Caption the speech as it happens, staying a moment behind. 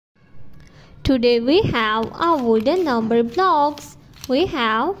Today we have a wooden number blocks. We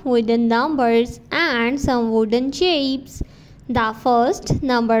have wooden numbers and some wooden shapes. The first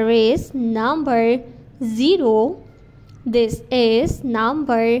number is number 0. This is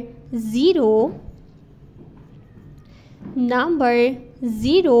number 0. Number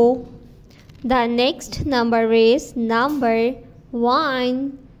 0. The next number is number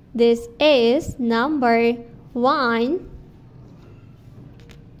 1. This is number 1.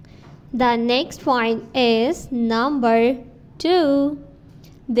 The next one is number 2.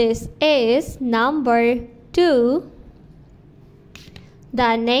 This is number 2.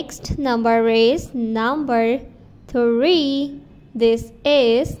 The next number is number 3. This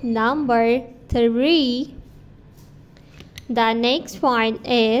is number 3. The next one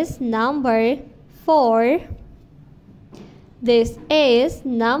is number 4. This is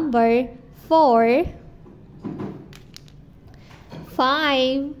number 4.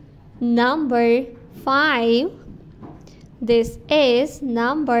 5. Number 5. This is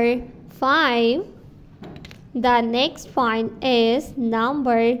number 5. The next one is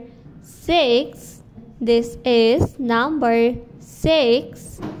number 6. This is number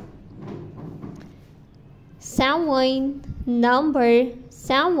 6. 7. Number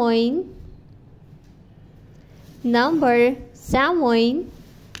 7. Number 7.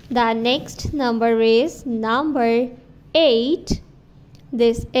 The next number is number 8.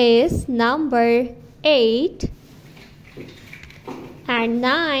 This is number 8. And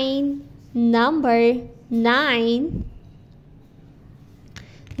 9. Number 9.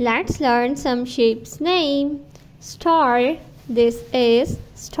 Let's learn some shapes name. Star. This is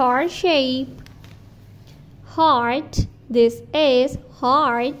star shape. Heart. This is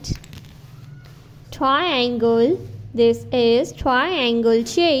heart. Triangle. This is triangle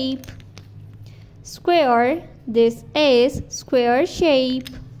shape. Square. This is square shape.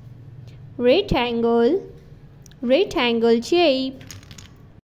 Rectangle. Rectangle shape.